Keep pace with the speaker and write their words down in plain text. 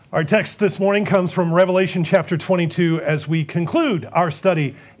Our text this morning comes from Revelation chapter 22 as we conclude our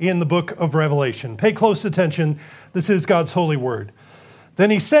study in the book of Revelation. Pay close attention. This is God's holy word. Then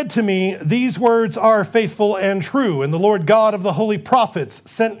he said to me, "These words are faithful and true, and the Lord God of the holy prophets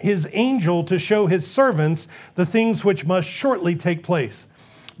sent his angel to show his servants the things which must shortly take place.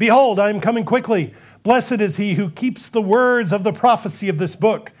 Behold, I am coming quickly. Blessed is he who keeps the words of the prophecy of this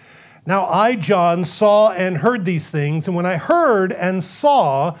book." Now I, John, saw and heard these things, and when I heard and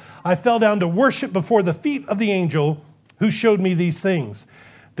saw, I fell down to worship before the feet of the angel who showed me these things.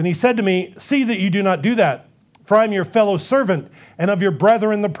 Then he said to me, "See that you do not do that, for I am your fellow servant, and of your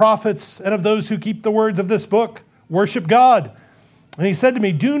brethren the prophets, and of those who keep the words of this book. Worship God." And he said to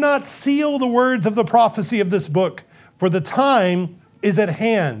me, "Do not seal the words of the prophecy of this book, for the time is at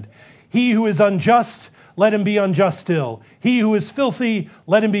hand. He who is unjust, let him be unjust still. He who is filthy,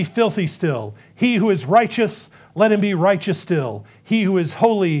 let him be filthy still. He who is righteous, let him be righteous still. He who is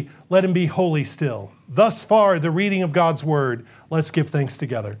holy, let him be holy still." Thus far, the reading of God's word. Let's give thanks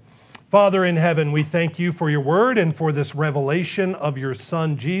together. Father in heaven, we thank you for your word and for this revelation of your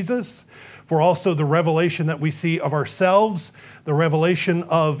Son, Jesus, for also the revelation that we see of ourselves, the revelation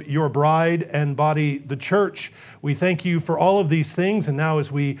of your bride and body, the church. We thank you for all of these things. And now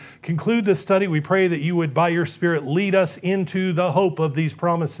as we conclude this study, we pray that you would, by your Spirit, lead us into the hope of these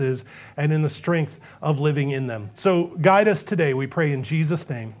promises and in the strength of living in them. So guide us today, we pray in Jesus'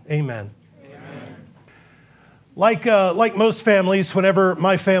 name. Amen. Like most families, whenever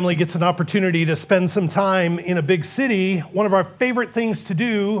my family gets an opportunity to spend some time in a big city, one of our favorite things to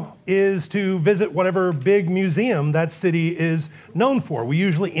do is to visit whatever big museum that city is known for. We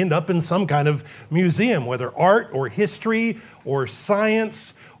usually end up in some kind of museum, whether art or history or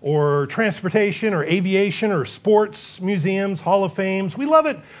science or transportation or aviation or sports museums, Hall of Fames. We love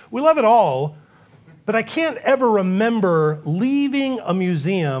it. We love it all. But I can't ever remember leaving a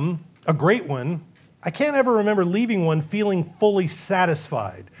museum, a great one, I can't ever remember leaving one feeling fully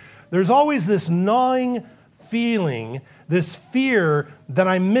satisfied. There's always this gnawing feeling, this fear that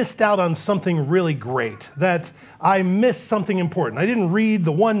I missed out on something really great, that I missed something important. I didn't read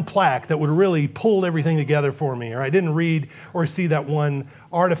the one plaque that would really pull everything together for me, or I didn't read or see that one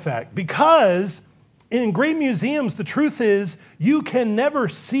artifact. Because in great museums, the truth is you can never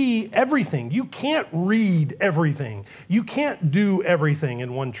see everything. You can't read everything. You can't do everything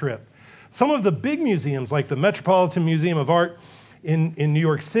in one trip. Some of the big museums, like the Metropolitan Museum of Art in New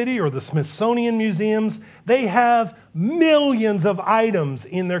York City or the Smithsonian Museums, they have millions of items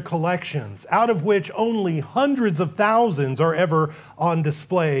in their collections, out of which only hundreds of thousands are ever on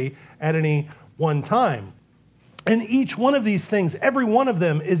display at any one time. And each one of these things, every one of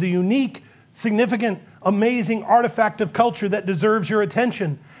them is a unique, significant, amazing artifact of culture that deserves your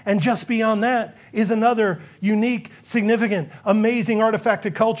attention. And just beyond that is another unique, significant, amazing artifact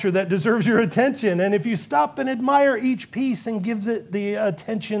of culture that deserves your attention. And if you stop and admire each piece and gives it the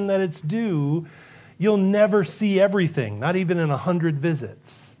attention that it's due, you'll never see everything, not even in 100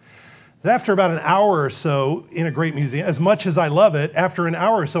 visits. After about an hour or so in a great museum, as much as I love it, after an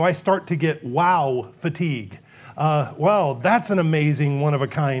hour or so, I start to get wow fatigue. Well, that's an amazing,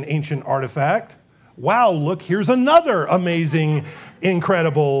 one-of-a-kind ancient artifact. Wow, look, here's another amazing,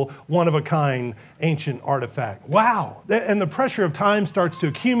 incredible, one-of-a-kind ancient artifact. Wow. And the pressure of time starts to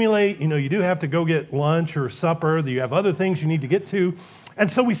accumulate. You know, you do have to go get lunch or supper. You have other things you need to get to.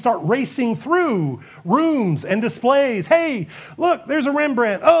 And so we start racing through rooms and displays. Hey, look, there's a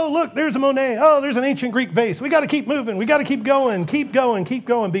Rembrandt. Oh, look, there's a Monet. Oh, there's an ancient Greek vase. We got to keep moving. We got to keep going,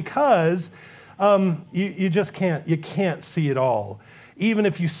 because you just can't see it all. Even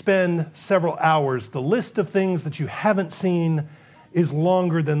if you spend several hours, the list of things that you haven't seen is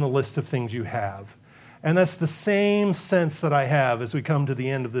longer than the list of things you have. And that's the same sense that I have as we come to the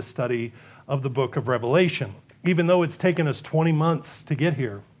end of this study of the book of Revelation. Even though it's taken us 20 months to get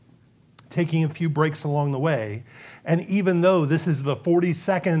here, taking a few breaks along the way, and even though this is the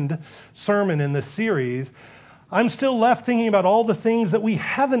 42nd sermon in this series, I'm still left thinking about all the things that we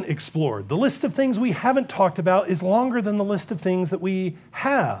haven't explored. The list of things we haven't talked about is longer than the list of things that we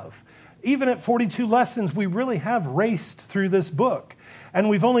have. Even at 42 lessons, we really have raced through this book. And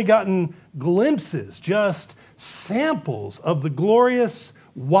we've only gotten glimpses, just samples of the glorious,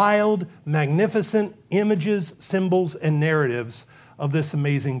 wild, magnificent images, symbols, and narratives of this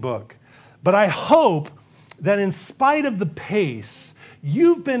amazing book. But I hope that in spite of the pace,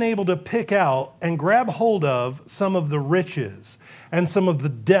 you've been able to pick out and grab hold of some of the riches and some of the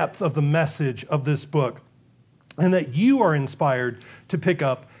depth of the message of this book, and that you are inspired to pick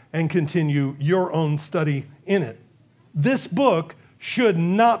up and continue your own study in it. This book should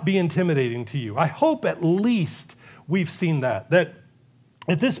not be intimidating to you. I hope at least we've seen that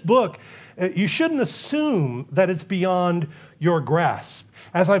This book, you shouldn't assume that it's beyond your grasp.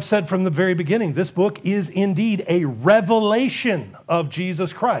 As I've said from the very beginning, this book is indeed a revelation of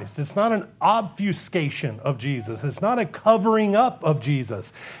Jesus Christ. It's not an obfuscation of Jesus. It's not a covering up of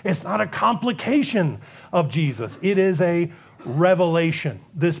Jesus. It's not a complication of Jesus. It is a revelation.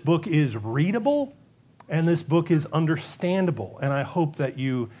 This book is readable, and this book is understandable, and I hope that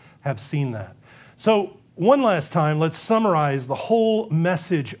you have seen that. So, one last time, let's summarize the whole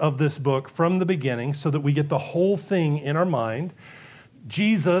message of this book from the beginning so that we get the whole thing in our mind.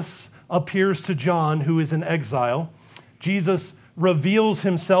 Jesus appears to John, who is in exile. Jesus reveals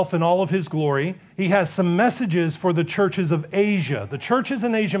himself in all of his glory. He has some messages for the churches of Asia. The churches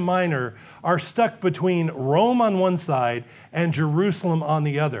in Asia Minor are stuck between Rome on one side and Jerusalem on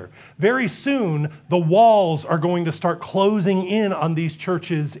the other. Very soon, the walls are going to start closing in on these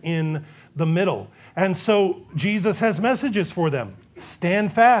churches in the middle. And so Jesus has messages for them.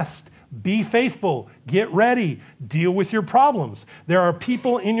 Stand fast. Be faithful. Get ready. Deal with your problems. There are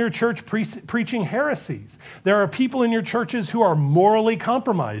people in your church preaching heresies. There are people in your churches who are morally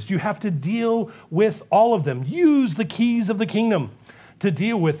compromised. You have to deal with all of them. Use the keys of the kingdom to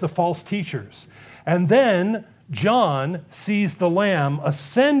deal with the false teachers. And then John sees the Lamb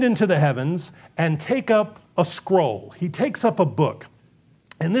ascend into the heavens and take up a scroll. He takes up a book.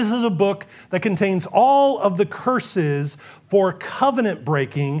 And this is a book that contains all of the curses for covenant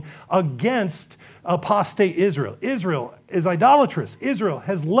breaking against apostate Israel. Israel is idolatrous. Israel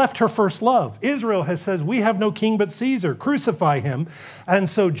has left her first love. Israel has said, we have no king but Caesar. Crucify him. And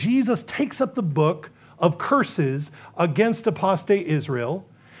so Jesus takes up the book of curses against apostate Israel,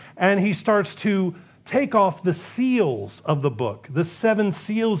 and he starts to take off the seals of the book. The 7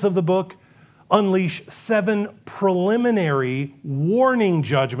 seals of the book unleash 7 preliminary warning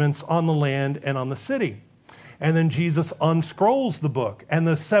judgments on the land and on the city. And then Jesus unscrolls the book, and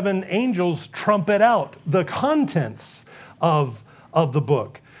the 7 angels trumpet out the contents of the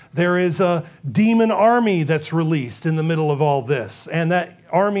book. There is a demon army that's released in the middle of all this, and that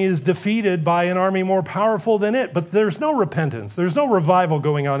army is defeated by an army more powerful than it, but there's no repentance. There's no revival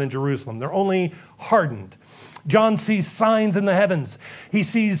going on in Jerusalem. They're only hardened. John sees signs in the heavens. He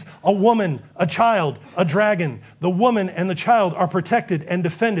sees a woman, a child, a dragon. The woman and the child are protected and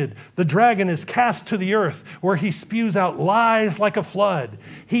defended. The dragon is cast to the earth, where he spews out lies like a flood.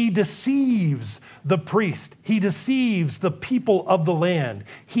 He deceives the priest. He deceives the people of the land.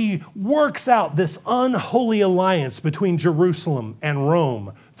 He works out this unholy alliance between Jerusalem and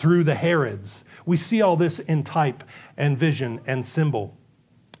Rome through the Herods. We see all this in type and vision and symbol.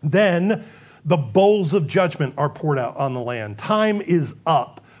 Then the bowls of judgment are poured out on the land. Time is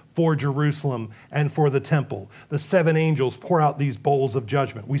up for Jerusalem and for the temple. The 7 angels pour out these bowls of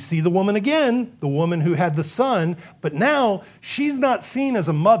judgment. We see the woman again, the woman who had the son, but now she's not seen as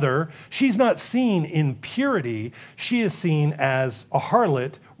a mother. She's not seen in purity. She is seen as a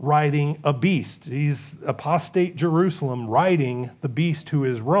harlot riding a beast. He's apostate Jerusalem riding the beast who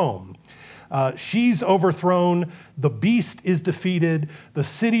is Rome. She's overthrown, the beast is defeated, the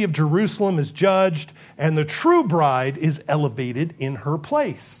city of Jerusalem is judged, and the true bride is elevated in her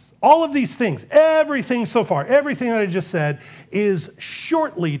place. All of these things, everything so far, everything that I just said, is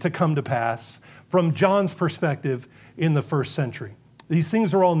shortly to come to pass from John's perspective in the first century. These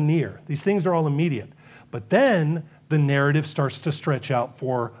things are all near. These things are all immediate. But then the narrative starts to stretch out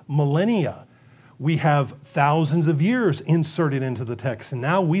for millennia. We have thousands of years inserted into the text, and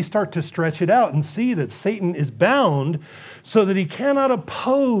now we start to stretch it out and see that Satan is bound so that he cannot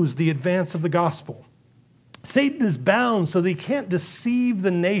oppose the advance of the gospel. Satan is bound so that he can't deceive the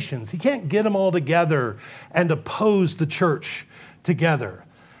nations. He can't get them all together and oppose the church together.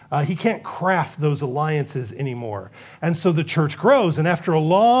 He can't craft those alliances anymore. And so the church grows, and after a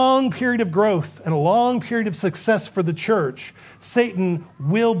long period of growth and a long period of success for the church, Satan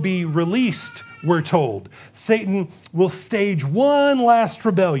will be released, we're told. Satan will stage one last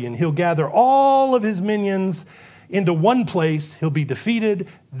rebellion. He'll gather all of his minions into one place. He'll be defeated.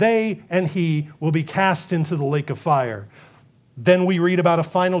 They and he will be cast into the lake of fire. Then we read about a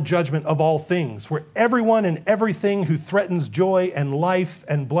final judgment of all things, where everyone and everything who threatens joy and life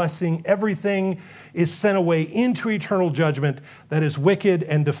and blessing, everything is sent away into eternal judgment that is wicked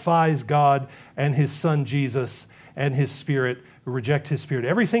and defies God and his son Jesus and his spirit, who reject his spirit.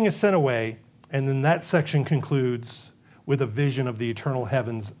 Everything is sent away, and then that section concludes with a vision of the eternal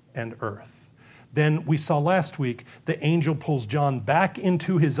heavens and earth. Then we saw last week, the angel pulls John back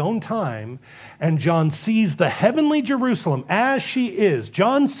into his own time, and John sees the heavenly Jerusalem as she is.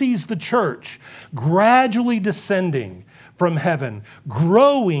 John sees the church gradually descending from heaven,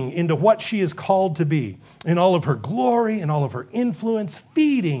 growing into what she is called to be in all of her glory and all of her influence,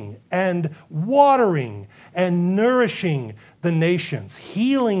 feeding and watering and nourishing the nations,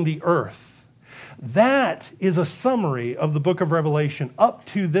 healing the earth. That is a summary of the book of Revelation up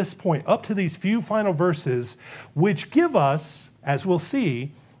to this point, up to these few final verses, which give us, as we'll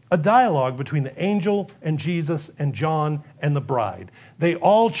see, a dialogue between the angel and Jesus and John and the bride. They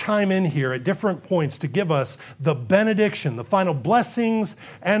all chime in here at different points to give us the benediction, the final blessings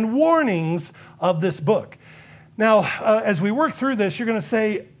and warnings of this book. Now, as we work through this, you're going to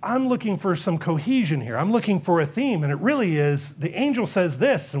say, I'm looking for some cohesion here. I'm looking for a theme. And it really is, the angel says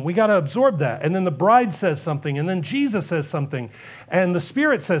this, and we got to absorb that. And then the bride says something, and then Jesus says something, and the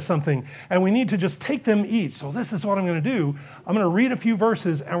Spirit says something. And we need to just take them each. So this is what I'm going to do. I'm going to read a few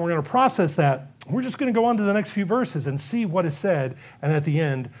verses, and we're going to process that. We're just going to go on to the next few verses and see what is said. And at the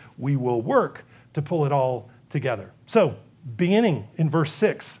end, we will work to pull it all together. So, beginning in verse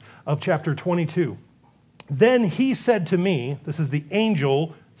 6 of chapter 22. Then he said to me, this is the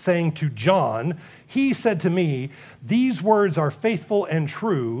angel saying to John, he said to me, these words are faithful and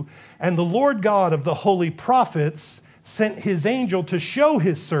true, and the Lord God of the holy prophets sent his angel to show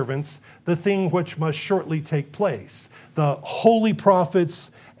his servants the thing which must shortly take place. The holy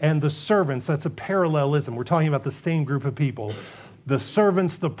prophets and the servants, that's a parallelism. We're talking about the same group of people. The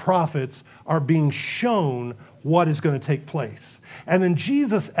servants, the prophets, are being shown what is going to take place. And then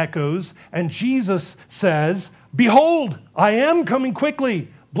Jesus echoes, and Jesus says, behold, I am coming quickly.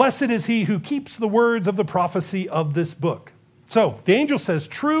 Blessed is he who keeps the words of the prophecy of this book. So the angel says,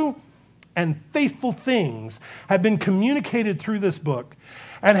 true and faithful things have been communicated through this book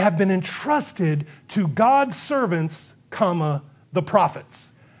and have been entrusted to God's servants, the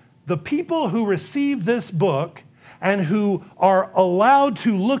prophets. The people who receive this book and who are allowed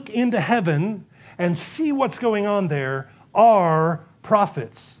to look into heaven and see what's going on there are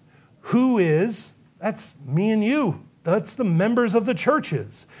prophets. That's me and you. That's the members of the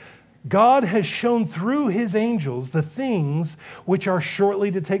churches. God has shown through his angels the things which are shortly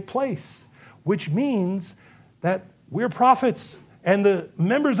to take place, which means that we're prophets. And the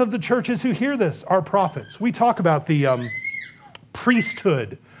members of the churches who hear this are prophets. We talk about the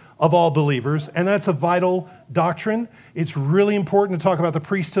priesthood of all believers, and that's a vital doctrine. It's really important to talk about the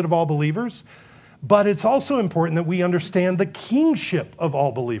priesthood of all believers. But it's also important that we understand the kingship of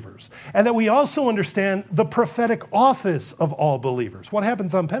all believers and that we also understand the prophetic office of all believers. What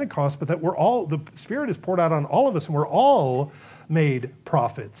happens on Pentecost, but that the Spirit is poured out on all of us and we're all made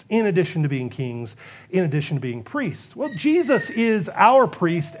prophets, in addition to being kings, in addition to being priests. Well, Jesus is our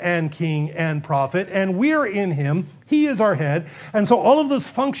priest and king and prophet, and we're in him. He is our head. And so all of those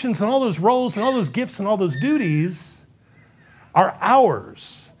functions and all those roles and all those gifts and all those duties are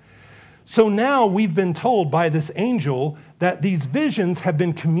ours. So now we've been told by this angel that these visions have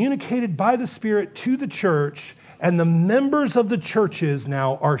been communicated by the Spirit to the church, and the members of the churches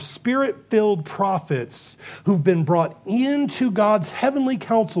now are Spirit-filled prophets who've been brought into God's heavenly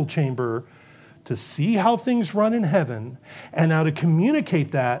council chamber to see how things run in heaven and now to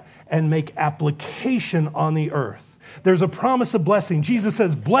communicate that and make application on the earth. There's a promise of blessing. Jesus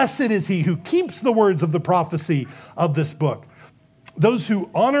says, blessed is he who keeps the words of the prophecy of this book. Those who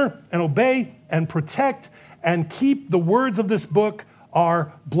honor and obey and protect and keep the words of this book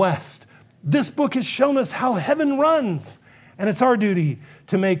are blessed. This book has shown us how heaven runs, and it's our duty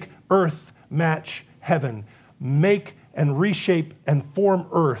to make earth match heaven. Make and reshape and form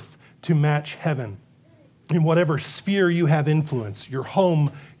earth to match heaven. In whatever sphere you have influence, your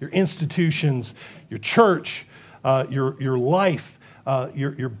home, your institutions, your church, your life,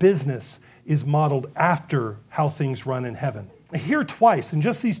 your business is modeled after how things run in heaven. Here twice, in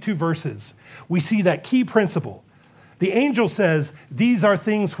just these two verses, we see that key principle. The angel says, these are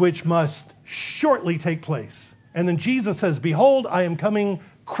things which must shortly take place. And then Jesus says, behold, I am coming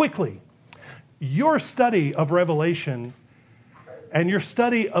quickly. Your study of Revelation and your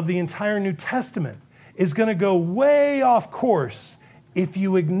study of the entire New Testament is going to go way off course if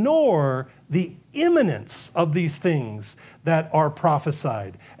you ignore the imminence of these things that are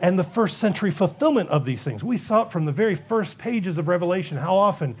prophesied and the first century fulfillment of these things. We saw it from the very first pages of Revelation, how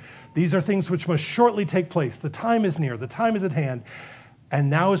often these are things which must shortly take place. The time is near, the time is at hand. And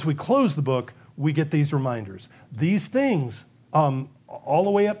now as we close the book, we get these reminders. These things, all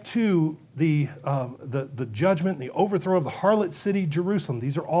the way up to the judgment and the overthrow of the harlot city, Jerusalem,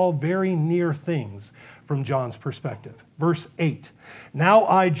 these are all very near things from John's perspective. Verse 8, now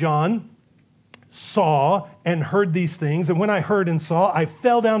I, John, saw and heard these things, and when I heard and saw, I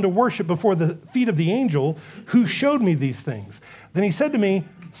fell down to worship before the feet of the angel who showed me these things. Then he said to me,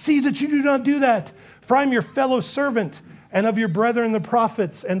 see that you do not do that, for I am your fellow servant and of your brethren the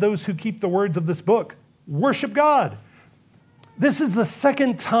prophets and those who keep the words of this book. Worship God. This is the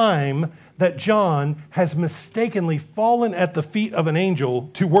second time that John has mistakenly fallen at the feet of an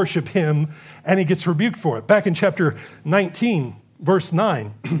angel to worship him, and he gets rebuked for it. Back in chapter 19, verse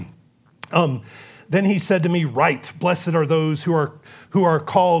 9, then he said to me, "Write, blessed are those who are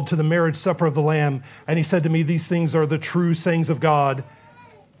called to the marriage supper of the Lamb." And he said to me, "These things are the true sayings of God."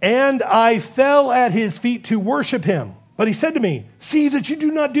 And I fell at his feet to worship him. But he said to me, "See that you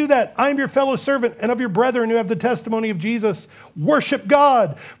do not do that. I am your fellow servant and of your brethren who have the testimony of Jesus. Worship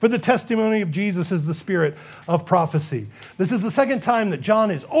God, for the testimony of Jesus is the spirit of prophecy." This is the second time that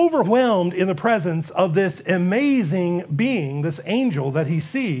John is overwhelmed in the presence of this amazing being, this angel that he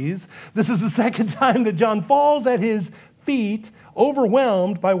sees. This is the second time that John falls at his feet,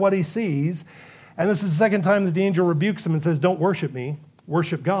 overwhelmed by what he sees. And this is the second time that the angel rebukes him and says, "Don't worship me,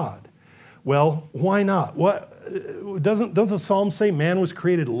 worship God." Well, why not? Don't the Psalms say man was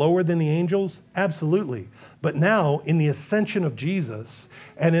created lower than the angels? Absolutely. But now, in the ascension of Jesus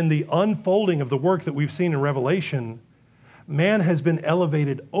and in the unfolding of the work that we've seen in Revelation, man has been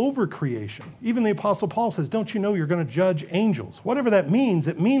elevated over creation. Even the Apostle Paul says, "Don't you know you're going to judge angels?" Whatever that means,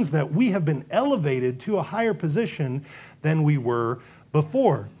 it means that we have been elevated to a higher position than we were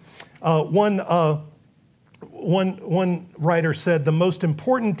before. One writer said, the most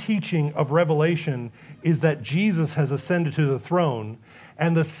important teaching of Revelation is that Jesus has ascended to the throne.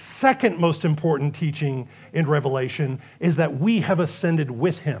 And the second most important teaching in Revelation is that we have ascended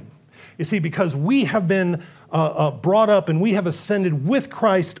with him. You see, because we have been brought up and we have ascended with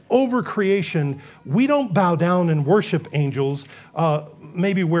Christ over creation, we don't bow down and worship angels.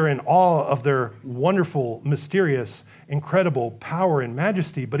 Maybe we're in awe of their wonderful, mysterious, incredible power and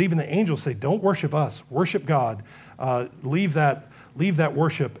majesty, but even the angels say, "Don't worship us, worship God. Leave that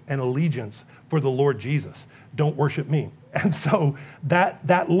worship and allegiance for the Lord Jesus. Don't worship me." And so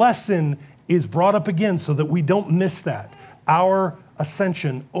that lesson is brought up again so that we don't miss that. Our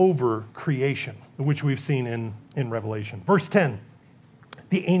ascension over creation, which we've seen in Revelation. Verse 10,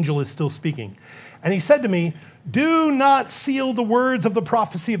 the angel is still speaking. And he said to me, "Do not seal the words of the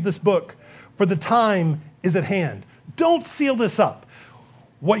prophecy of this book, for the time is at hand." Don't seal this up.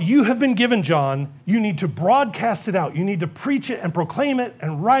 What you have been given, John, you need to broadcast it out. You need to preach it and proclaim it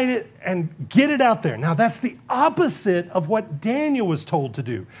and write it and get it out there. Now, that's the opposite of what Daniel was told to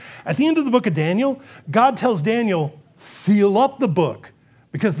do. At the end of the book of Daniel, God tells Daniel, seal up the book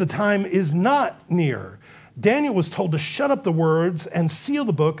because the time is not near. Daniel was told to shut up the words and seal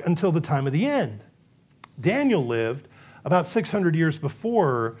the book until the time of the end. Daniel lived about 600 years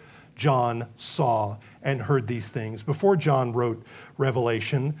before John saw and heard these things, before John wrote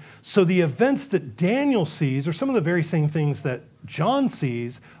Revelation. So the events that Daniel sees are some of the very same things that John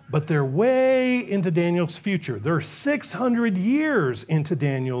sees, but they're way into Daniel's future. They're 600 years into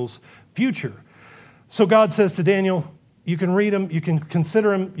Daniel's future. So God says to Daniel, you can read them, you can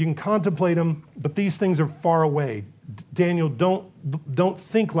consider them, you can contemplate them, but these things are far away. Daniel, don't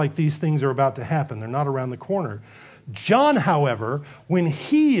think like these things are about to happen. They're not around the corner. John, however, when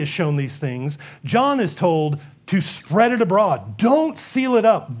he is shown these things, John is told to spread it abroad. Don't seal it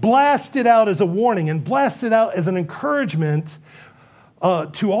up. Blast it out as a warning and blast it out as an encouragement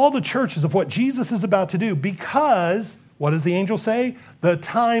to all the churches of what Jesus is about to do, because, what does the angel say? The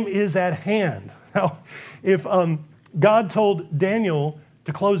time is at hand. Now, if God told Daniel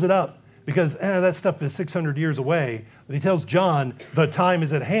to close it up because that stuff is 600 years away, but he tells John the time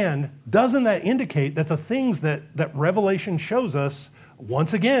is at hand, doesn't that indicate that the things that Revelation shows us,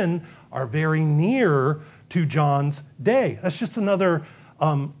 once again, are very near to John's day? That's just another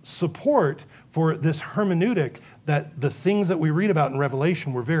support for this hermeneutic that the things that we read about in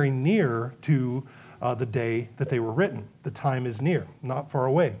Revelation were very near to the day that they were written. The time is near, not far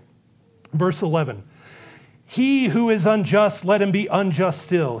away. Verse 11, he who is unjust, let him be unjust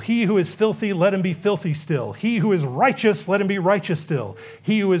still. He who is filthy, let him be filthy still. He who is righteous, let him be righteous still.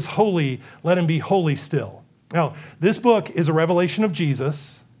 He who is holy, let him be holy still. Now, this book is a revelation of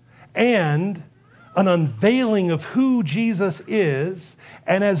Jesus and an unveiling of who Jesus is.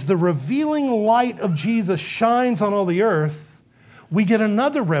 And as the revealing light of Jesus shines on all the earth, we get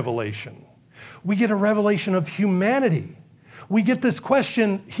another revelation. We get a revelation of humanity. We get this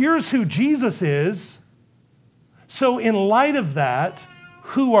question, here's who Jesus is. So in light of that,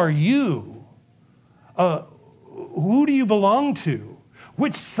 who are you? Who do you belong to?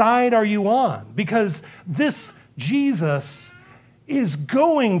 Which side are you on? Because this Jesus is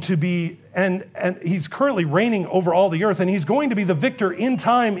going to be, and he's currently reigning over all the earth, and he's going to be the victor in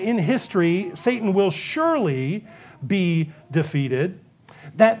time, in history. Satan will surely be defeated.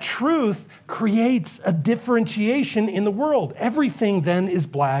 that truth creates a differentiation in the world. Everything then is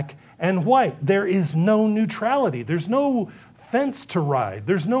black and white. There is no neutrality. There's no fence to ride.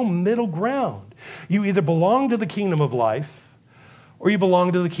 There's no middle ground. You either belong to the kingdom of life or you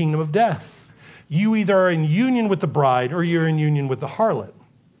belong to the kingdom of death. You either are in union with the bride or you're in union with the harlot.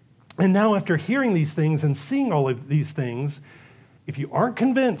 And now after hearing these things and seeing all of these things, if you aren't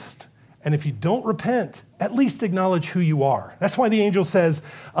convinced and if you don't repent, at least acknowledge who you are. That's why the angel says,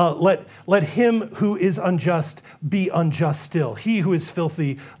 let him who is unjust be unjust still. He who is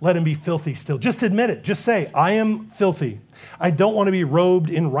filthy, let him be filthy still. Just admit it. Just say, I am filthy. I don't want to be robed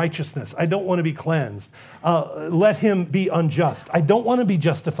in righteousness. I don't want to be cleansed. Let him be unjust. I don't want to be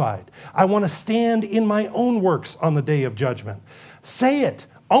justified. I want to stand in my own works on the day of judgment. Say it.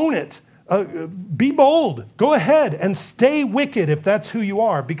 Own it. Be bold. Go ahead and stay wicked if that's who you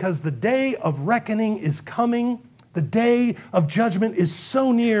are, because the day of reckoning is coming. The day of judgment is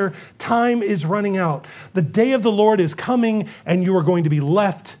so near. Time is running out. The day of the Lord is coming, and you are going to be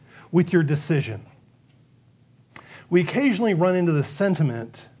left with your decision. We occasionally run into the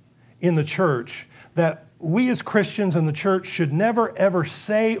sentiment in the church that we as Christians in the church should never, ever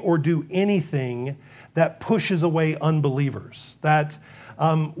say or do anything that pushes away unbelievers. That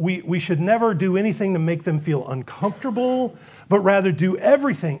we should never do anything to make them feel uncomfortable, but rather do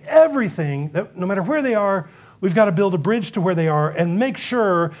everything that no matter where they are, we've got to build a bridge to where they are and make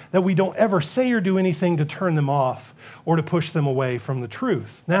sure that we don't ever say or do anything to turn them off or to push them away from the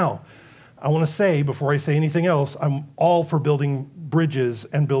truth. Now, I want to say, before I say anything else, I'm all for building bridges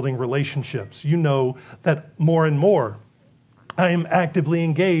and building relationships. You know that more and more I am actively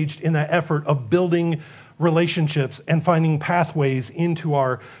engaged in that effort of building relationships and finding pathways into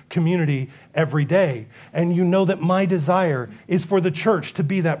our community every day. And you know that my desire is for the church to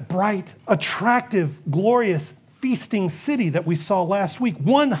be that bright, attractive, glorious, feasting city that we saw last week.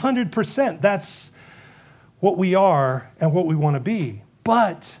 100%. That's what we are and what we want to be.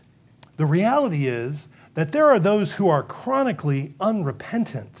 But the reality is that there are those who are chronically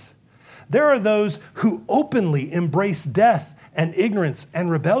unrepentant. There are those who openly embrace death and ignorance and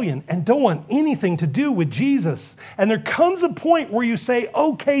rebellion and don't want anything to do with Jesus. And there comes a point where you say,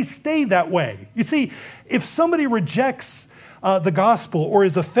 okay, stay that way. You see, if somebody rejects the gospel or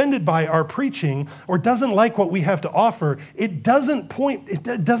is offended by our preaching or doesn't like what we have to offer, it doesn't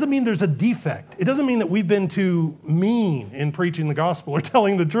mean there's a defect. It doesn't mean that we've been too mean in preaching the gospel or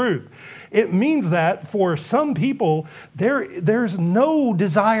telling the truth. It means that for some people, there's no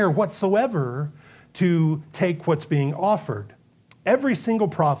desire whatsoever to take what's being offered. Every single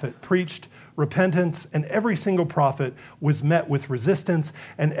prophet preached repentance, and every single prophet was met with resistance,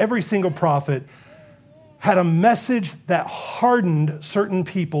 and every single prophet had a message that hardened certain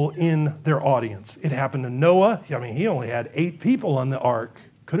people in their audience. It happened to Noah. I mean, he only had 8 people on the ark.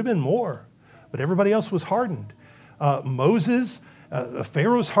 Could have been more, but everybody else was hardened. Moses,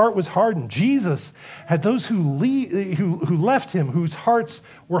 Pharaoh's heart was hardened. Jesus had those who left him, whose hearts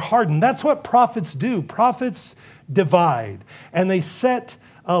were hardened. That's what prophets do. Prophets divide, and they set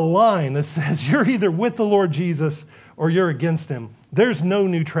a line that says you're either with the Lord Jesus or you're against him. There's no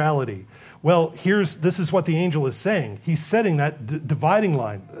neutrality. Well, this is what the angel is saying. He's setting that dividing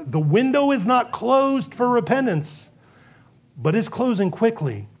line. The window is not closed for repentance, but it's closing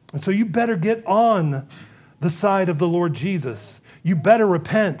quickly. And so you better get on the side of the Lord Jesus. You better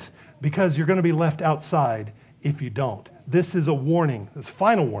repent, because you're going to be left outside if you don't. This is a warning. This is a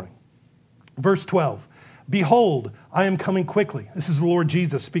final warning. Verse 12. Behold, I am coming quickly. This is the Lord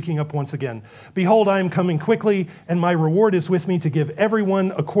Jesus speaking up once again. Behold, I am coming quickly, and my reward is with me to give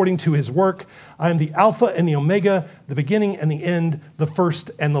everyone according to his work. I am the Alpha and the Omega, the beginning and the end, the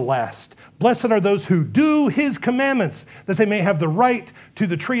first and the last. Blessed are those who do his commandments, that they may have the right to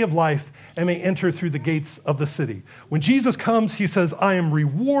the tree of life and may enter through the gates of the city. When Jesus comes, he says, I am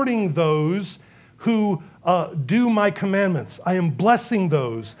rewarding those who do my commandments. I am blessing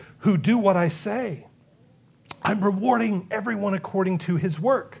those who do what I say. I'm rewarding everyone according to his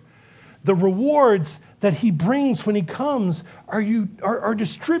work. The rewards that he brings when he comes are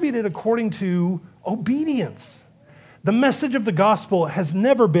distributed according to obedience. The message of the gospel has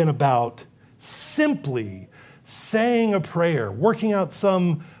never been about simply saying a prayer, working out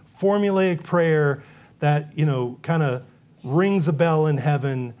some formulaic prayer that, kind of rings a bell in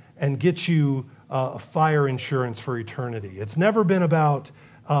heaven and gets you fire insurance for eternity. It's never been about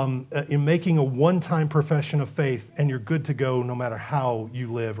in making a one-time profession of faith and you're good to go no matter how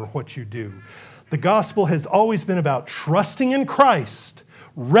you live or what you do. The gospel has always been about trusting in Christ,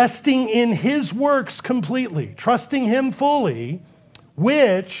 resting in his works completely, trusting him fully,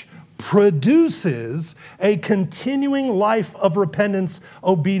 which produces a continuing life of repentance,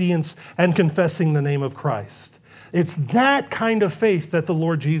 obedience, and confessing the name of Christ. It's that kind of faith that the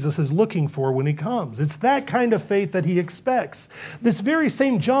Lord Jesus is looking for when he comes. It's that kind of faith that he expects. This very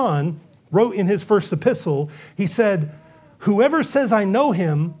same John wrote in his first epistle, he said, "Whoever says I know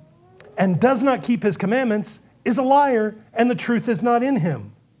him and does not keep his commandments is a liar, and the truth is not in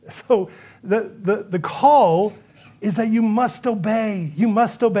him." So the call is that you must obey. You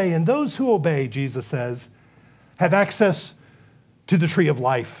must obey. And those who obey, Jesus says, have access to the tree of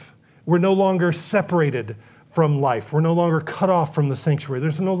life. We're no longer separated from life. We're no longer cut off from the sanctuary.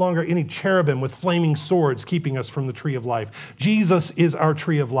 There's no longer any cherubim with flaming swords keeping us from the tree of life. Jesus is our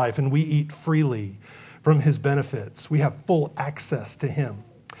tree of life, and we eat freely from his benefits. We have full access to him.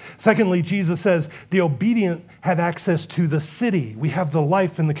 Secondly, Jesus says the obedient have access to the city. We have the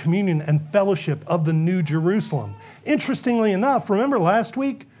life and the communion and fellowship of the New Jerusalem. Interestingly enough, remember last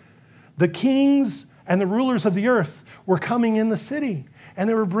week, the kings and the rulers of the earth were coming in the city, and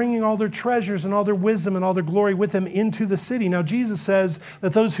they were bringing all their treasures and all their wisdom and all their glory with them into the city. Now, Jesus says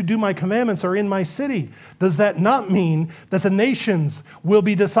that those who do my commandments are in my city. Does that not mean that the nations will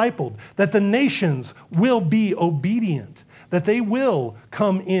be discipled, that the nations will be obedient, that they will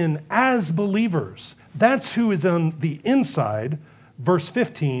come in as believers? That's who is on the inside. Verse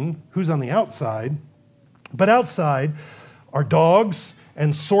 15, who's on the outside? But outside are dogs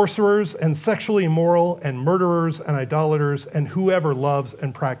and sorcerers and sexually immoral and murderers and idolaters and whoever loves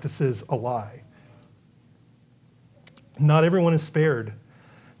and practices a lie. Not everyone is spared.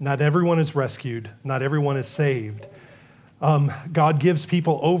 Not everyone is rescued. Not everyone is saved. God gives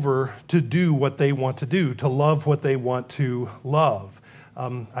people over to do what they want to do, to love what they want to love.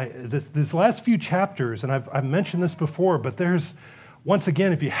 This last few chapters, and I've mentioned this before, but there's, once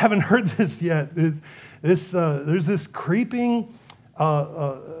again, if you haven't heard this yet, there's this creeping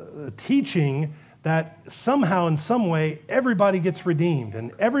teaching that somehow, in some way, everybody gets redeemed,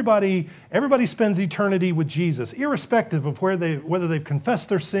 and everybody spends eternity with Jesus, irrespective of whether they've confessed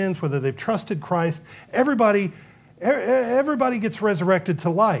their sins, whether they've trusted Christ. Everybody gets resurrected to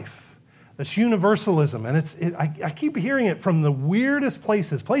life. That's universalism, and I keep hearing it from the weirdest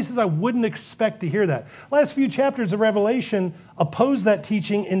places I wouldn't expect to hear that. Last few chapters of Revelation oppose that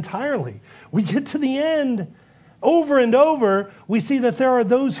teaching entirely. We get to the end, over and over, we see that there are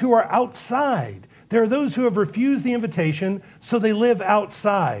those who are outside. There are those who have refused the invitation, so they live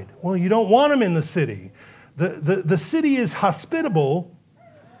outside. Well, you don't want them in the city. The city is hospitable,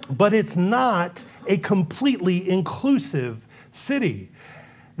 but it's not a completely inclusive city.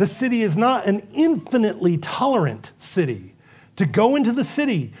 The city is not an infinitely tolerant city. To go into the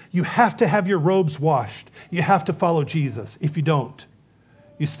city, you have to have your robes washed. You have to follow Jesus. If you don't,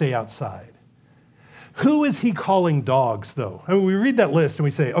 you stay outside. Who is he calling dogs, though? I mean, we read that list and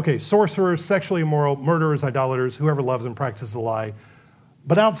we say, okay, sorcerers, sexually immoral, murderers, idolaters, whoever loves and practices a lie.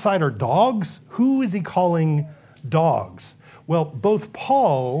 But outside are dogs? Who is he calling dogs? Well, both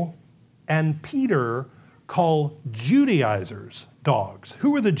Paul and Peter call Judaizers dogs.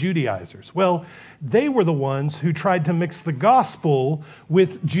 Who were the Judaizers? Well, they were the ones who tried to mix the gospel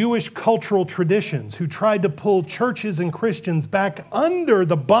with Jewish cultural traditions, who tried to pull churches and Christians back under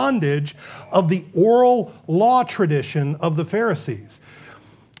the bondage of the oral law tradition of the Pharisees.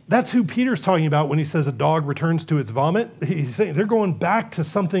 That's who Peter's talking about when he says a dog returns to its vomit. He's saying they're going back to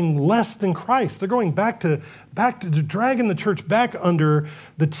something less than Christ. They're going back to dragging the church back under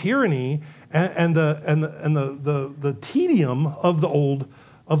the tyranny and the tedium of the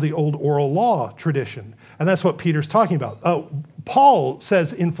old oral law tradition. And that's what Peter's talking about. Paul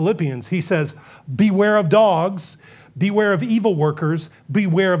says in Philippians, he says, beware of dogs, beware of evil workers,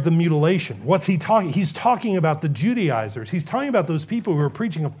 beware of the mutilation. What's he talking? He's talking about the Judaizers. He's talking about those people who are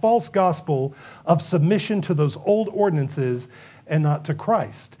preaching a false gospel of submission to those old ordinances and not to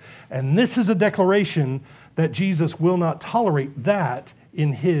Christ. And this is a declaration that Jesus will not tolerate that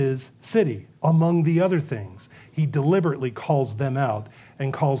in his city. Among the other things, he deliberately calls them out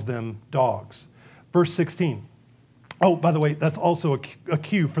and calls them dogs. Verse 16. Oh, by the way, that's also a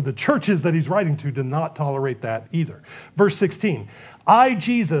cue for the churches that he's writing to not tolerate that either. Verse 16. I,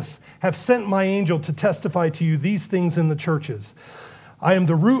 Jesus, have sent my angel to testify to you these things in the churches. I am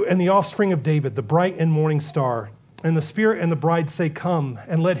the root and the offspring of David, the bright and morning star. And the Spirit and the bride say, come.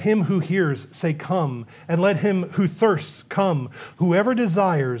 And let him who hears say, come. And let him who thirsts come. Whoever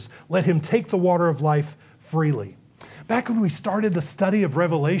desires, let him take the water of life freely. Back when we started the study of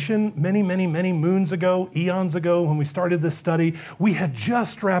Revelation many, many, many moons ago, eons ago, when we started this study, we had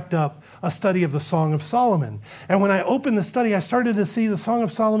just wrapped up a study of the Song of Solomon. And when I opened the study, I started to see the Song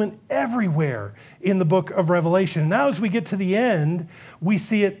of Solomon everywhere in the book of Revelation. Now, as we get to the end, we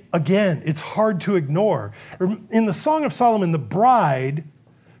see it again. It's hard to ignore. In the Song of Solomon, the bride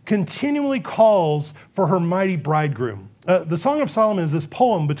continually calls for her mighty bridegroom. The Song of Solomon is this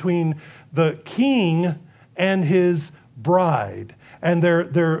poem between the king and his bride, and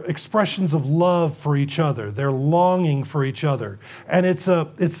their expressions of love for each other, their longing for each other. And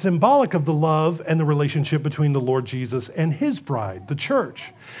it's symbolic of the love and the relationship between the Lord Jesus and his bride, the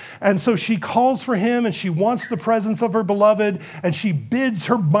church. And so she calls for him, and she wants the presence of her beloved, and she bids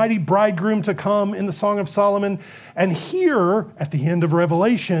her mighty bridegroom to come in the Song of Solomon. And here, at the end of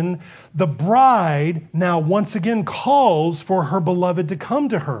Revelation, the bride now once again calls for her beloved to come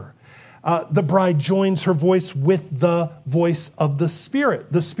to her. The bride joins her voice with the voice of the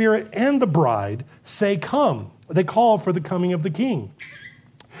Spirit. The Spirit and the bride say, come. They call for the coming of the King.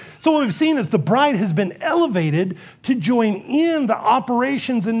 So what we've seen is the bride has been elevated to join in the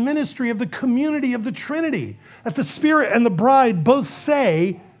operations and ministry of the community of the Trinity. That the Spirit and the bride both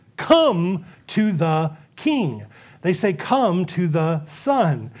say, come to the King. They say, come to the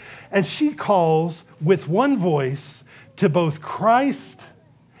Son. And she calls with one voice to both Christ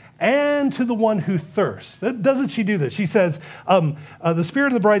and to the one who thirsts. Doesn't she do this? She says, the Spirit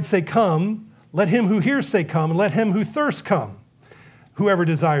of the bride say, come. Let him who hears say, come. And let him who thirsts come. Whoever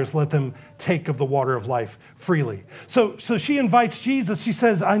desires, let them take of the water of life freely. So she invites Jesus. She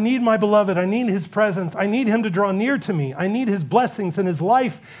says, I need my beloved. I need his presence. I need him to draw near to me. I need his blessings and his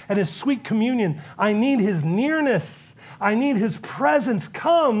life and his sweet communion. I need his nearness. I need his presence.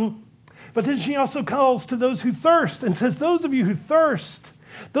 Come. But then she also calls to those who thirst and says, those of you who thirst,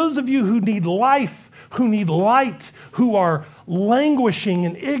 those of you who need life, who need light, who are languishing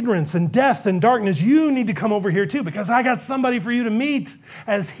in ignorance and death and darkness, you need to come over here too, because I got somebody for you to meet.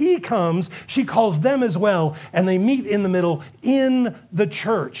 As he comes, she calls them as well, and they meet in the middle in the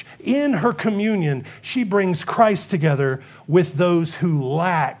church, in her communion. She brings Christ together with those who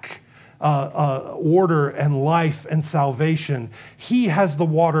lack order and life and salvation. He has the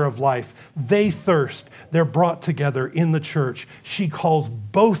water of life. They thirst. They're brought together in the church. She calls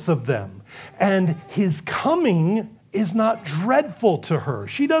both of them. And his coming is not dreadful to her.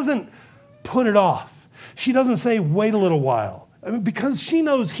 She doesn't put it off. She doesn't say, wait a little while. Because she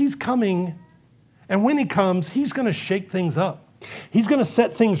knows he's coming. And when he comes, he's going to shake things up. He's going to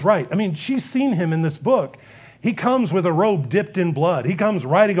set things right. I mean, she's seen him in this book. He comes with a robe dipped in blood. He comes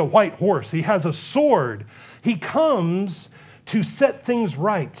riding a white horse. He has a sword. He comes to set things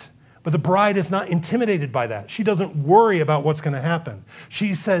right. But the bride is not intimidated by that. She doesn't worry about what's going to happen.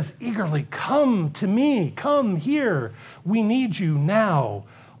 She says eagerly, come to me. Come here. We need you now.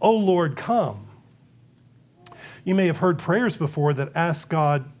 Oh, Lord, come. You may have heard prayers before that ask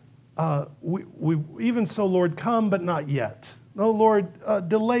God, even so, Lord, come, but not yet. Oh, Lord,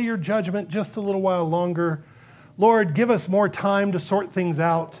 delay your judgment just a little while longer. Lord, give us more time to sort things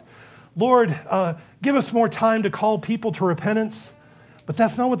out. Lord, give us more time to call people to repentance. But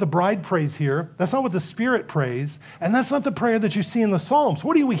that's not what the bride prays here. That's not what the Spirit prays. And that's not the prayer that you see in the Psalms.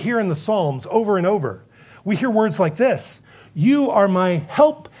 What do we hear in the Psalms over and over? We hear words like this. You are my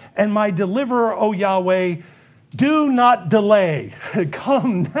help and my deliverer, O Yahweh. Do not delay.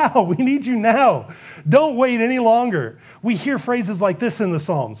 Come now. We need you now. Don't wait any longer. We hear phrases like this in the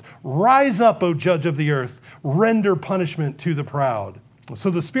Psalms. Rise up, O judge of the earth. Render punishment to the proud. So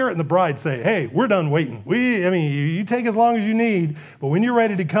the Spirit and the bride say, hey, we're done waiting. You take as long as you need, but when you're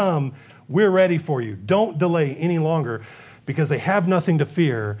ready to come, we're ready for you. Don't delay any longer, because they have nothing to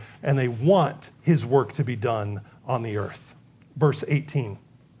fear and they want his work to be done on the earth. Verse 18.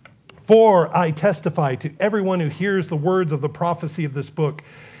 For I testify to everyone who hears the words of the prophecy of this book.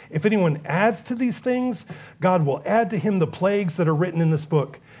 If anyone adds to these things, God will add to him the plagues that are written in this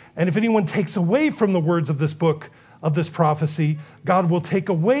book. And if anyone takes away from the words of this book, of this prophecy, God will take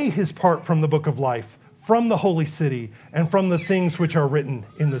away his part from the book of life, from the holy city, and from the things which are written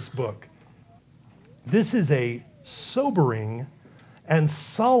in this book. This is a sobering and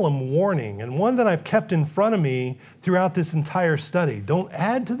solemn warning, and one that I've kept in front of me throughout this entire study. Don't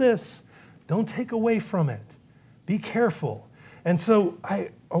add to this. Don't take away from it. Be careful. And so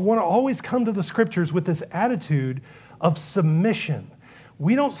I want to always come to the scriptures with this attitude of submission.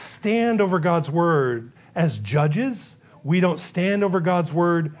 We don't stand over God's word as judges. We don't stand over God's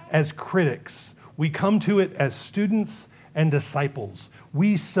word as critics. We come to it as students and disciples.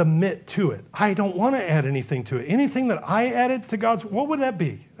 We submit to it. I don't want to add anything to it. Anything that I added to God's, what would that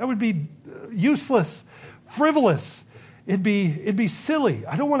be? That would be useless, frivolous. It'd be silly.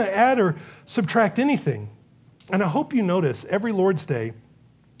 I don't want to add or subtract anything. And I hope you notice every Lord's Day,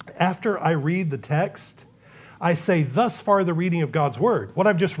 after I read the text, I say, thus far the reading of God's word. What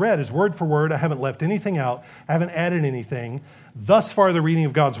I've just read is word for word. I haven't left anything out. I haven't added anything. Thus far the reading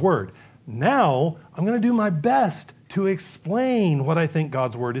of God's word. Now, I'm going to do my best to explain what I think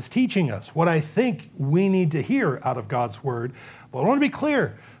God's word is teaching us, what I think we need to hear out of God's word. But I want to be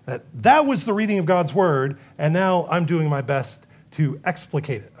clear that that was the reading of God's word, and now I'm doing my best to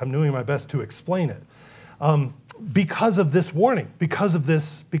explicate it. I'm doing my best to explain it. Because of this warning, because of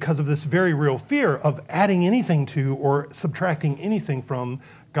this very real fear of adding anything to or subtracting anything from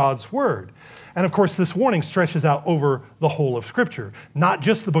God's word. And of course, this warning stretches out over the whole of Scripture, not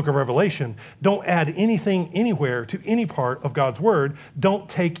just the book of Revelation. Don't add anything anywhere to any part of God's word. Don't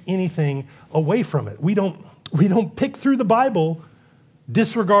take anything away from it. We don't pick through the Bible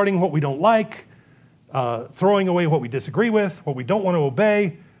disregarding what we don't like, throwing away what we disagree with, what we don't want to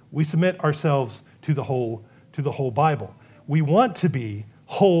obey. We submit ourselves to the whole Bible. We want to be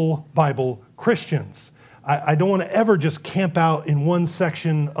whole Bible Christians. I don't want to ever just camp out in one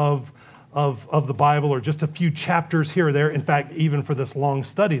section of the Bible or just a few chapters here or there. In fact, even for this long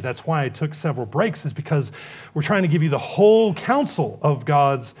study, that's why I took several breaks, is because we're trying to give you the whole counsel of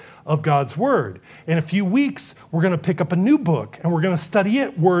God's word. In a few weeks, we're going to pick up a new book and we're going to study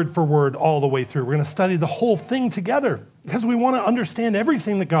it word for word all the way through. We're going to study the whole thing together because we want to understand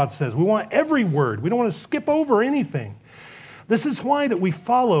everything that God says. We want every word. We don't want to skip over anything. This is why that we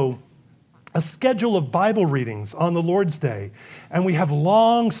follow a schedule of Bible readings on the Lord's Day, and we have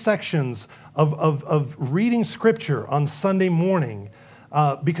long sections of reading Scripture on Sunday morning,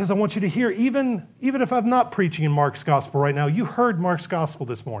 because I want you to hear, even if I'm not preaching in Mark's Gospel right now, you heard Mark's Gospel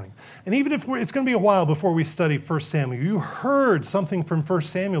this morning. And even if it's going to be a while before we study 1 Samuel, you heard something from 1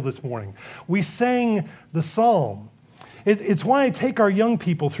 Samuel this morning. We sang the Psalm. It's why I take our young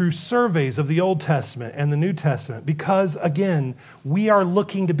people through surveys of the Old Testament and the New Testament, because, again, we are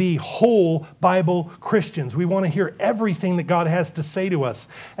looking to be whole Bible Christians. We want to hear everything that God has to say to us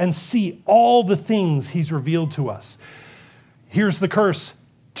and see all the things He's revealed to us. Here's the curse.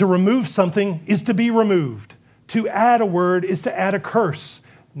 To remove something is to be removed. To add a word is to add a curse.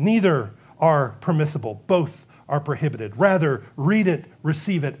 Neither are permissible. Both are prohibited. Rather, read it,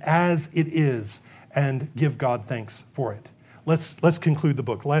 receive it as it is, and give God thanks for it. Let's conclude the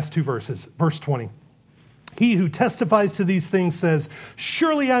book. Last two verses. Verse 20. He who testifies to these things says,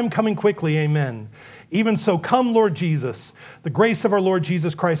 surely I'm coming quickly, amen. Even so, come, Lord Jesus. The grace of our Lord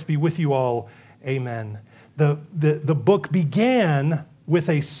Jesus Christ be with you all, amen. The book began with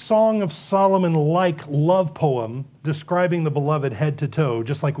a Song of Solomon-like love poem describing the beloved head to toe,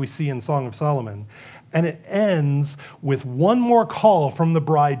 just like we see in Song of Solomon. And it ends with one more call from the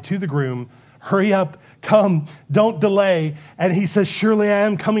bride to the groom, hurry up, come, don't delay. And he says, surely I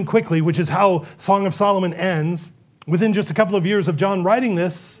am coming quickly, which is how Song of Solomon ends. Within just a couple of years of John writing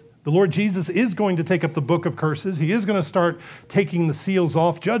this, the Lord Jesus is going to take up the book of curses. He is going to start taking the seals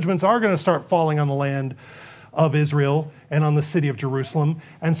off. Judgments are going to start falling on the land of Israel and on the city of Jerusalem.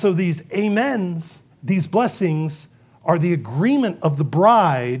 And so these amens, these blessings, are the agreement of the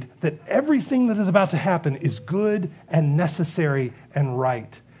bride that everything that is about to happen is good and necessary and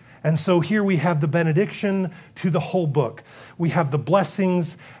right. And so here we have the benediction to the whole book. We have the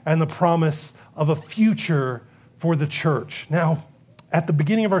blessings and the promise of a future for the church. Now, at the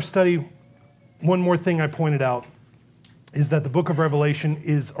beginning of our study, one more thing I pointed out is that the book of Revelation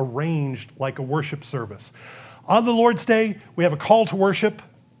is arranged like a worship service. On the Lord's Day, we have a call to worship.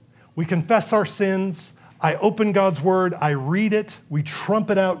 We confess our sins. I open God's word. I read it. We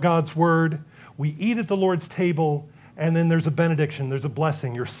trumpet out God's word. We eat at the Lord's table. And then there's a benediction, there's a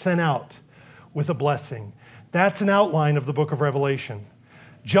blessing. You're sent out with a blessing. That's an outline of the book of Revelation.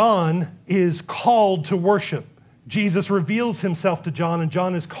 John is called to worship. Jesus reveals himself to John, and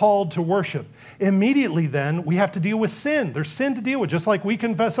John is called to worship. Immediately then, we have to deal with sin. There's sin to deal with. Just like we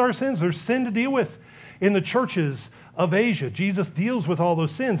confess our sins, there's sin to deal with in the churches of Asia. Jesus deals with all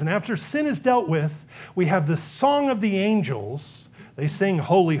those sins. And after sin is dealt with, we have the song of the angels. They sing,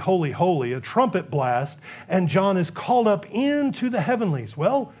 holy, holy, holy, a trumpet blast, and John is called up into the heavenlies.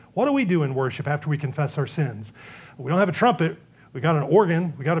 Well, what do we do in worship after we confess our sins? We don't have a trumpet. We got an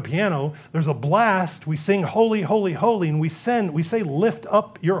organ. We got a piano. There's a blast. We sing, holy, holy, holy, and we say, lift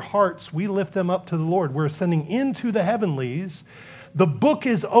up your hearts. We lift them up to the Lord. We're ascending into the heavenlies. The book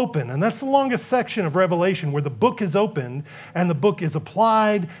is open, and that's the longest section of Revelation, where the book is opened, and the book is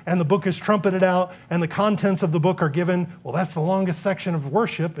applied, and the book is trumpeted out, and the contents of the book are given. Well, that's the longest section of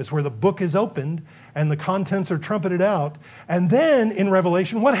worship, is where the book is opened, and the contents are trumpeted out. And then, in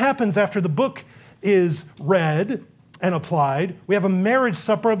Revelation, what happens after the book is read, and applied. We have a marriage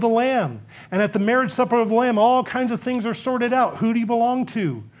supper of the Lamb. And at the marriage supper of the Lamb, all kinds of things are sorted out. Who do you belong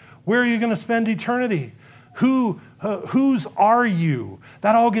to? Where are you going to spend eternity? Whose are you?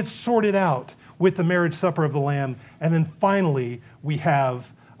 That all gets sorted out with the marriage supper of the Lamb. And then finally, we have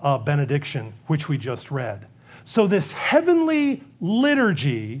a benediction, which we just read. So this heavenly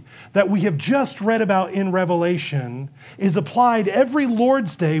liturgy that we have just read about in Revelation is applied every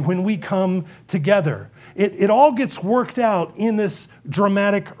Lord's Day when we come together. It all gets worked out in this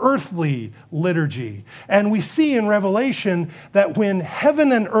dramatic earthly liturgy. And we see in Revelation that when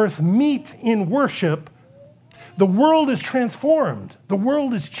heaven and earth meet in worship, the world is transformed. The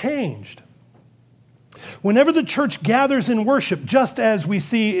world is changed. Whenever the church gathers in worship, just as we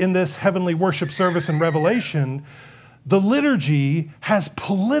see in this heavenly worship service in Revelation, the liturgy has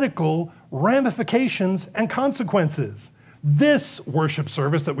political ramifications and consequences. This worship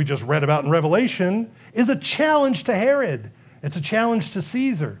service that we just read about in Revelation is a challenge to Herod. It's a challenge to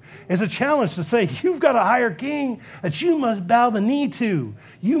Caesar. It's a challenge to say, you've got a higher king that you must bow the knee to.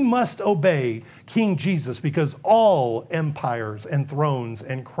 You must obey King Jesus because all empires and thrones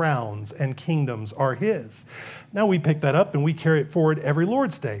and crowns and kingdoms are his. Now we pick that up and we carry it forward every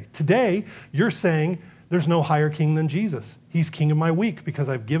Lord's Day. Today, you're saying there's no higher king than Jesus. He's king of my week because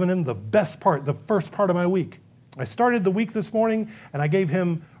I've given him the best part, the first part of my week. I started the week this morning and I gave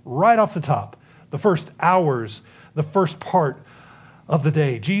him right off the top, the first hours, the first part of the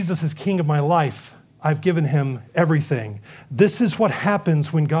day. Jesus is king of my life. I've given him everything. This is what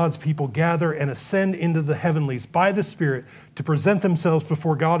happens when God's people gather and ascend into the heavenlies by the Spirit to present themselves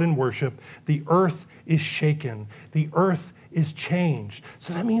before God in worship. The earth is shaken. The earth is changed.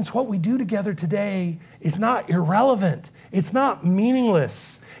 So that means what we do together today is not irrelevant. It's not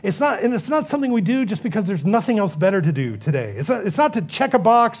meaningless. It's not something we do just because there's nothing else better to do today. It's not to check a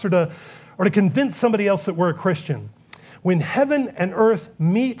box or to convince somebody else that we're a Christian. When heaven and earth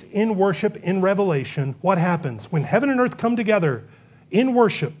meet in worship in Revelation, what happens? When heaven and earth come together in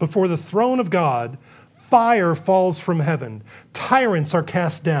worship before the throne of God, fire falls from heaven. Tyrants are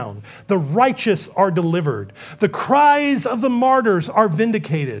cast down. The righteous are delivered. The cries of the martyrs are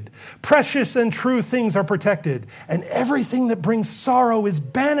vindicated. Precious and true things are protected. And everything that brings sorrow is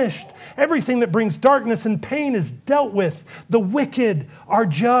banished. Everything that brings darkness and pain is dealt with. The wicked are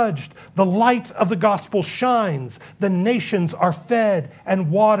judged. The light of the gospel shines. The nations are fed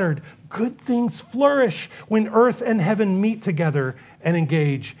and watered. Good things flourish when earth and heaven meet together and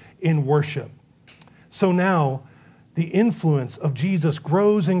engage in worship. So now, the influence of Jesus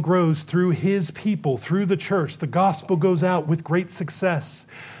grows and grows through his people, through the church. The gospel goes out with great success.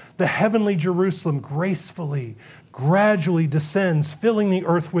 The heavenly Jerusalem gracefully, gradually descends, filling the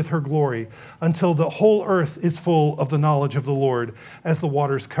earth with her glory, until the whole earth is full of the knowledge of the Lord as the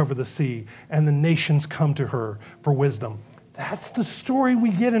waters cover the sea, and the nations come to her for wisdom. That's the story we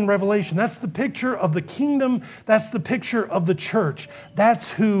get in Revelation. That's the picture of the kingdom. That's the picture of the church. That's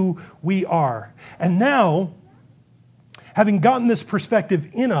who we are. And now, having gotten this perspective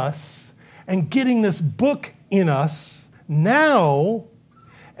in us and getting this book in us, now,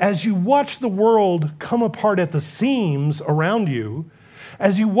 as you watch the world come apart at the seams around you,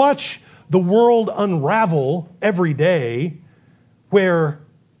 as you watch the world unravel every day, where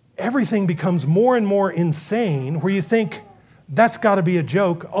everything becomes more and more insane, where you think, that's got to be a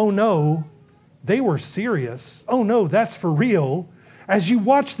joke. Oh no, they were serious. Oh no, that's for real. As you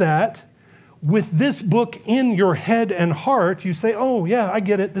watch that, with this book in your head and heart, you say, oh yeah, I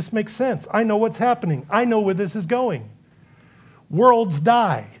get it. This makes sense. I know what's happening. I know where this is going. Worlds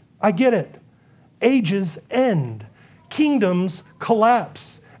die. I get it. Ages end. Kingdoms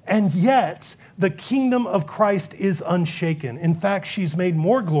collapse. And yet, the kingdom of Christ is unshaken. In fact, she's made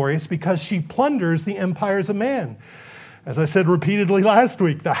more glorious because she plunders the empires of man. As I said repeatedly last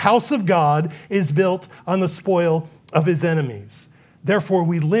week, the house of God is built on the spoil of his enemies. Therefore,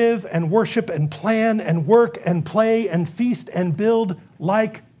 we live and worship and plan and work and play and feast and build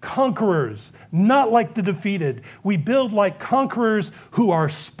like conquerors, not like the defeated. We build like conquerors who are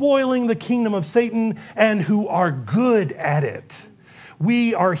spoiling the kingdom of Satan and who are good at it.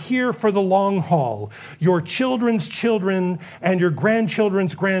 We are here for the long haul. Your children's children and your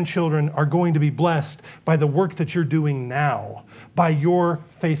grandchildren's grandchildren are going to be blessed by the work that you're doing now, by your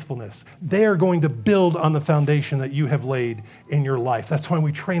faithfulness. They are going to build on the foundation that you have laid in your life. That's why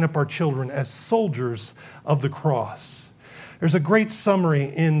we train up our children as soldiers of the cross. There's a great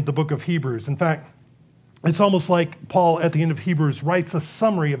summary in the book of Hebrews. In fact, it's almost like Paul at the end of Hebrews writes a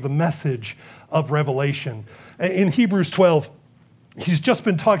summary of the message of Revelation. In Hebrews 12, he's just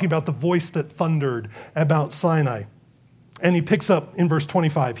been talking about the voice that thundered at Mount Sinai. And he picks up in verse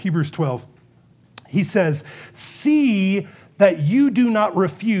 25, Hebrews 12. He says, "See that you do not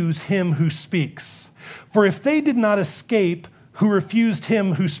refuse him who speaks. For if they did not escape who refused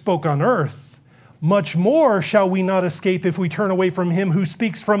him who spoke on earth, much more shall we not escape if we turn away from him who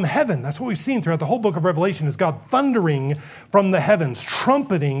speaks from heaven." That's what we've seen throughout the whole book of Revelation, is God thundering from the heavens,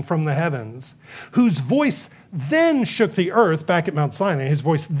 trumpeting from the heavens, whose voice then shook the earth back at Mount Sinai. His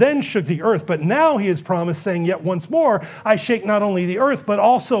voice then shook the earth, but now he has promised, saying, "Yet once more, I shake not only the earth, but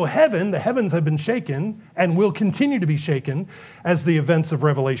also heaven." The heavens have been shaken and will continue to be shaken as the events of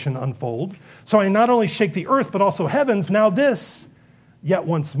Revelation unfold. So I not only shake the earth, but also heavens. Now this, "yet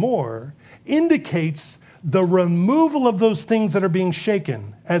once more," indicates the removal of those things that are being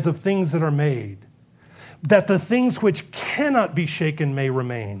shaken as of things that are made, that the things which cannot be shaken may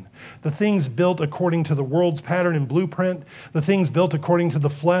remain. The things built according to the world's pattern and blueprint, the things built according to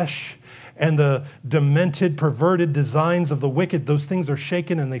the flesh and the demented, perverted designs of the wicked, those things are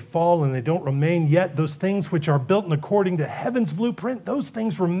shaken and they fall and they don't remain. Yet those things which are built and according to heaven's blueprint, those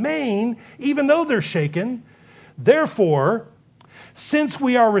things remain even though they're shaken. Therefore, since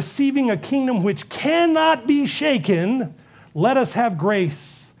we are receiving a kingdom which cannot be shaken, let us have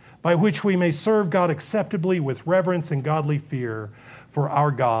grace by which we may serve God acceptably with reverence and godly fear, for our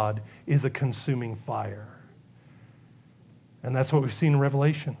God is a consuming fire. And that's what we've seen in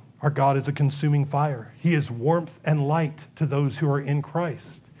Revelation. Our God is a consuming fire. He is warmth and light to those who are in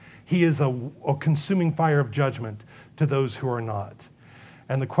Christ. He is a consuming fire of judgment to those who are not.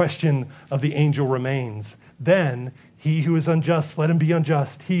 And the question of the angel remains, then, he who is unjust, let him be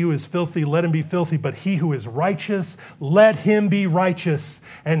unjust. He who is filthy, let him be filthy. But he who is righteous, let him be righteous.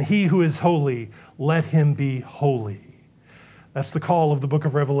 And he who is holy, let him be holy. That's the call of the book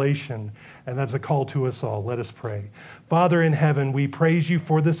of Revelation, and that's a call to us all. Let us pray. Father in heaven, we praise you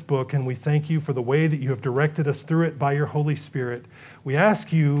for this book, and we thank you for the way that you have directed us through it by your Holy Spirit. We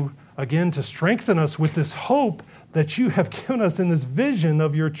ask you, again, to strengthen us with this hope that you have given us in this vision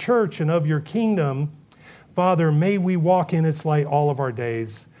of your church and of your kingdom. Father, may we walk in its light all of our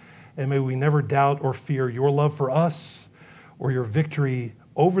days, and may we never doubt or fear your love for us or your victory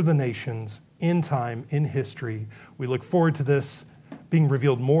over the nations in time, in history. We look forward to this being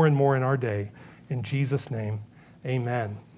revealed more and more in our day. In Jesus' name, amen.